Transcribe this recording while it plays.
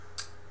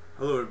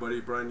Hello everybody,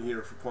 Brian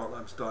here for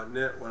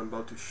quantlabs.net. What I'm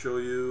about to show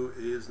you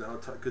is now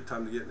a good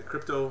time to get into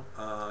crypto.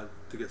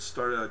 To get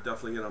started, I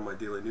definitely get on my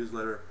daily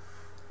newsletter,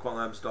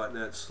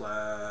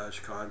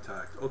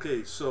 quantlabs.net/contact.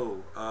 Okay,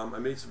 so I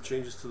made some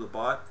changes to the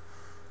bot.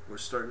 We're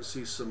starting to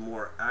see some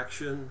more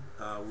action.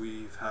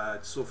 We've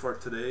had so far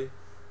today,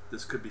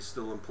 this could be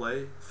still in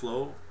play,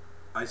 Flow,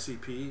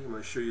 ICP, I'm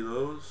going to show you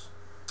those.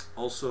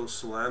 Also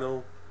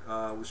Solana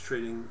was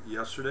trading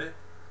yesterday.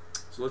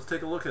 So let's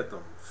take a look at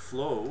them.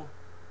 Flow,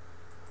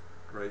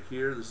 right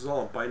here, this is all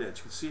on Binance.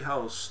 You can see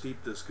how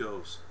steep this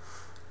goes.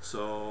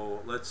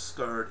 So let's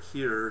start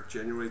here,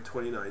 January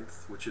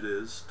 29th, which it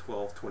is,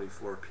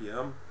 12:24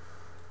 p.m.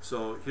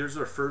 So here's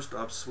our first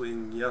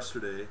upswing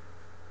yesterday.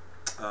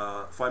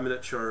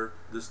 5-minute chart.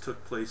 This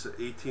took place at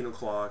 18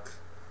 o'clock,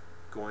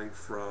 going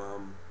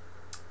from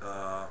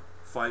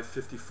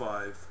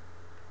 5.55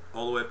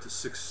 all the way up to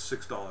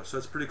 $6. So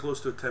that's pretty close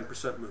to a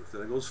 10% move.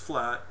 Then it goes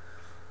flat,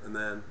 and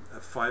then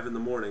at 5 in the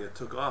morning it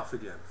took off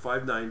again,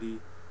 5.90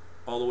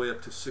 all the way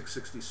up to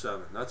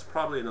 6.67. That's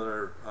probably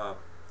another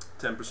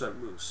 10%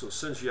 move. So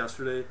since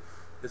yesterday,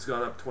 it's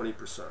gone up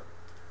 20%.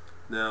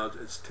 Now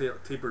it's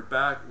tapered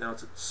back. Now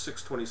it's at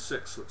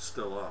 6.26, so it's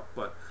still up.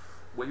 But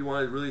what you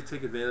want to really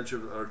take advantage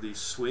of are these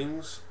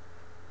swings,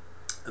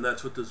 and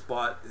that's what this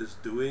bot is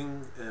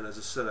doing. And as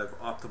I said, I've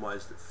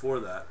optimized it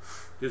for that.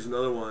 Here's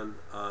another one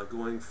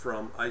going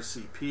from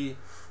ICP,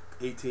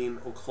 18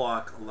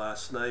 o'clock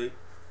last night.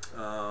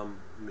 Let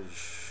me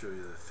show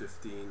you the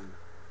 15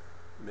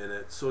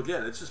 minutes. So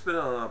again, it's just been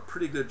on a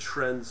pretty good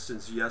trend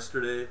since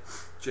yesterday,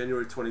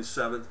 January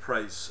 27th,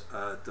 price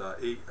at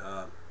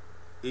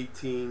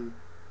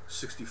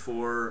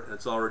 18.64, and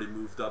it's already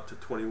moved up to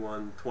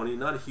 21.20.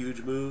 Not a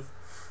huge move,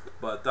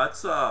 but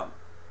that's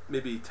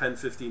maybe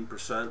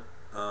 10-15%,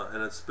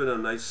 and it's been a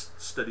nice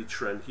steady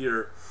trend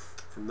here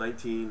from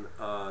 $19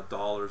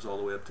 all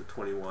the way up to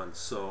 21.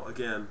 So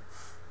again,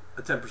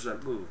 a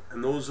 10% move,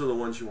 and those are the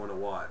ones you want to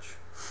watch.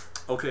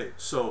 Okay,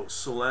 so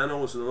Solana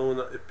was another one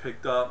that it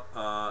picked up.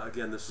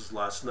 Again, this is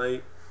last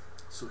night.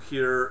 So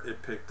here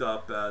it picked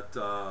up at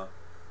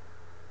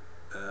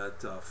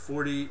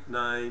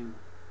 49.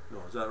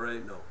 No, is that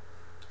right? No.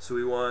 So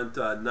we want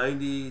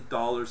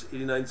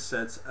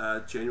 $90.89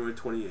 at January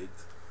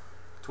 28th,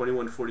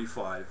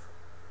 21.45,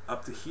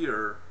 up to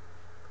here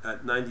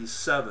at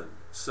 97.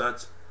 So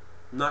that's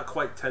not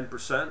quite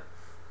 10%,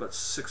 but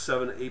 6,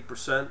 7,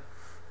 8%.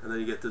 And then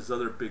you get this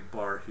other big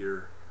bar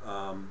here.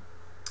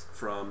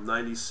 From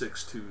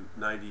 96 to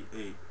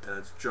 98, and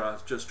it's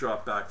just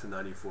dropped back to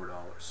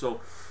 $94.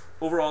 So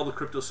overall, the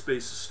crypto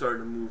space is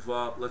starting to move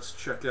up. Let's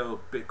check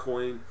out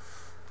Bitcoin.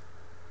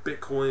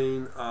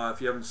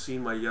 If you haven't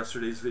seen my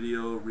yesterday's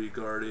video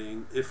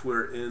regarding if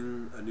we're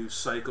in a new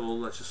cycle,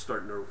 let's just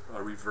start in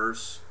a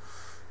reverse.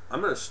 I'm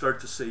going to start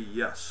to say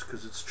yes,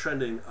 because it's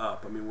trending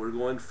up. I mean, we're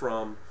going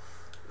from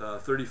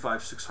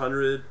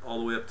 35,600 all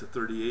the way up to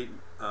 38.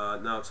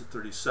 Now it's at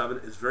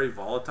 37. It's very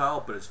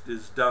volatile, but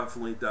it's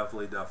definitely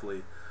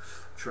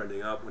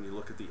trending up. When you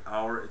look at the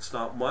hour, it's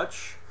not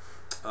much.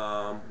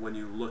 When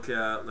you look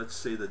at, let's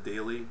say, the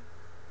daily,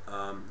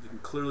 you can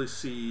clearly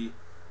see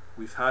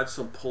we've had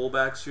some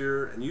pullbacks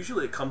here, and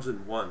usually it comes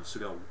in one. So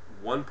you got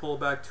one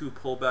pullback, two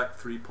pullback,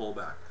 three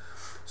pullback.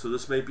 So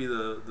this may be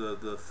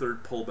the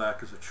third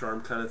pullback as a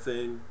charm kind of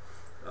thing.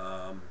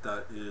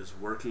 That is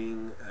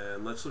working.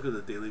 And let's look at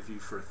the daily view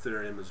for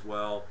Ethereum as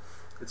well.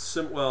 It's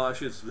well,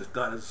 actually it's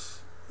not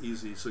as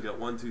easy. So we got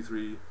 1, 2,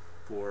 3,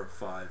 4,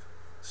 5,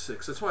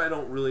 6. That's why I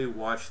don't really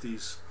watch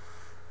these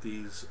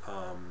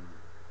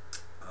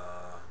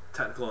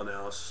technical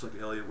analysis like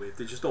Elliott Wave.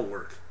 They just don't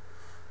work.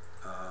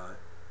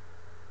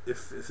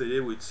 If they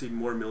did, we'd see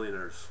more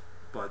millionaires.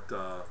 But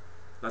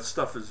that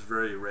stuff is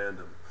very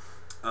random.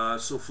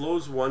 So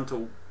Flow's one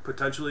to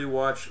potentially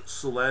watch.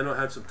 Solana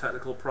had some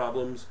technical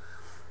problems,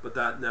 but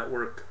that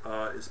network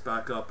is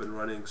back up and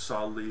running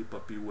solidly,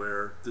 but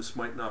beware, this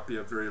might not be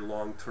a very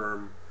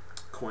long-term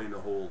coin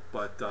to hold.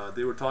 But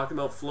they were talking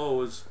about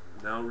Flow is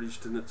now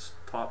reached in its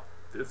top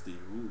 50.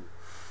 Ooh.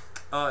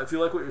 If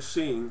you like what you're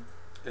seeing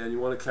and you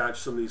want to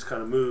catch some of these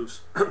kind of moves,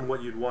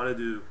 what you'd want to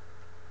do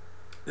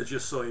is,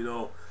 just so you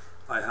know,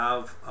 I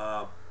have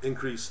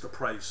increased the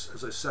price,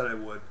 as I said I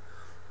would,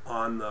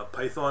 on the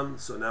Python.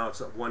 So now it's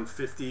at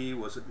 150,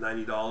 was at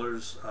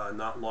 $90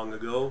 not long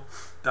ago.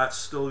 That's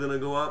still going to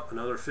go up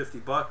another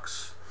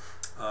 $50.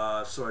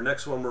 So our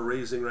next one we're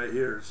raising right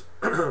here is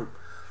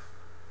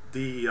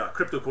the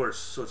crypto course.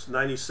 So it's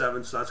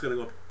 97, so that's going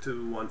to go up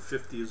to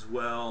 150 as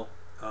well.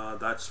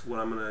 That's what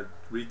I'm going to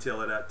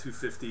retail it at,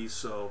 250.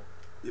 So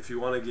if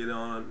you want to get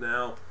on it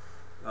now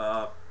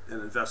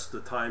and invest the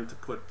time to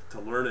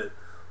learn it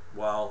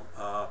while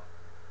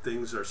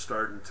things are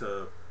starting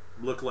to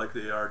look like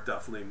they are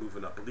definitely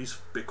moving up. At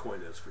least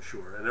Bitcoin is, for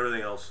sure, and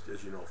everything else,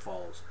 as you know,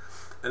 follows.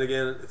 And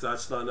again, if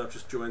that's not enough,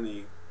 just join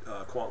the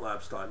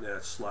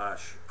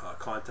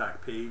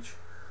quantlabs.net/contact page,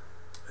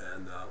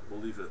 and we'll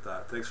leave it at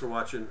that. Thanks for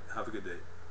watching. Have a good day.